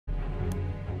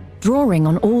Drawing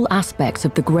on all aspects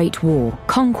of the Great War,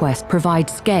 Conquest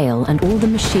provides scale and all the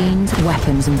machines,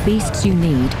 weapons, and beasts you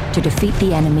need to defeat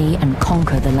the enemy and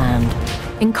conquer the land.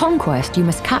 In Conquest, you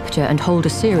must capture and hold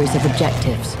a series of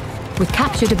objectives. With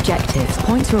captured objectives,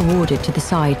 points are awarded to the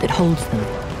side that holds them.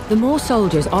 The more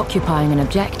soldiers occupying an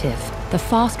objective, the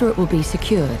faster it will be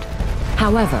secured.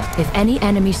 However, if any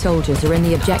enemy soldiers are in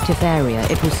the objective area,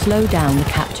 it will slow down the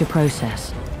capture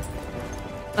process.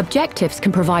 Objectives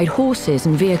can provide horses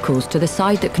and vehicles to the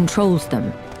side that controls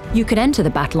them. You can enter the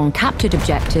battle on captured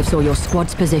objectives or your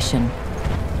squad's position.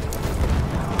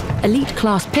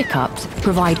 Elite-class pickups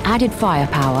provide added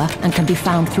firepower and can be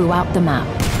found throughout the map.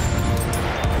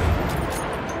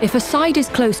 If a side is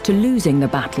close to losing the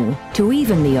battle, to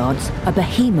even the odds, a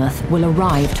behemoth will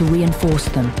arrive to reinforce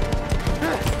them.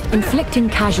 Inflicting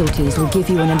casualties will give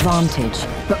you an advantage,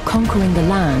 but conquering the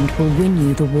land will win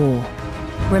you the war.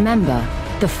 Remember,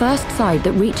 the first side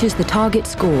that reaches the target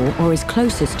score or is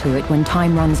closest to it when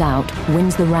time runs out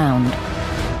wins the round.